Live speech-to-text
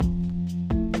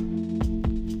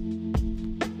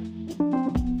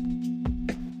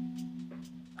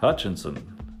Hutchinson.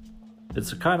 It's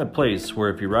the kind of place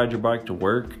where if you ride your bike to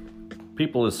work,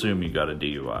 people assume you got a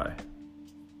DUI.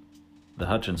 The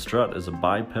Hutchin strut is a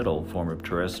bipedal form of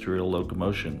terrestrial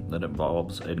locomotion that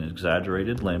involves an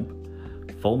exaggerated limp,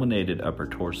 fulminated upper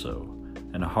torso,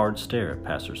 and a hard stare at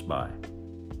passers-by.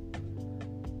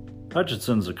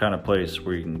 Hutchinson's the kind of place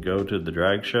where you can go to the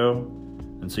drag show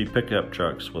and see pickup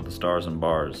trucks with the stars and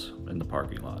bars in the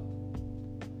parking lot.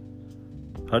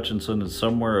 Hutchinson is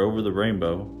somewhere over the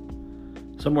rainbow,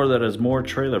 somewhere that has more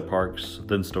trailer parks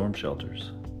than storm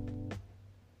shelters.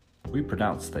 We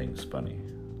pronounce things funny,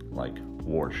 like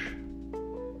warsh,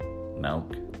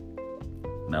 milk,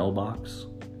 mailbox.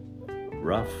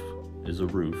 Rough is a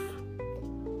roof.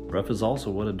 Rough is also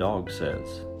what a dog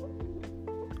says.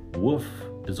 Woof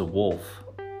is a wolf,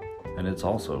 and it's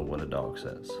also what a dog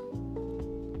says.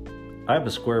 I have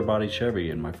a square body Chevy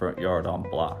in my front yard on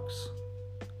blocks.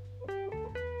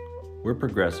 We're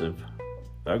progressive,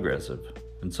 aggressive,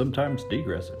 and sometimes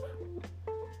degressive.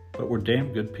 But we're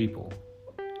damn good people,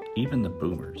 even the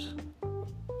boomers.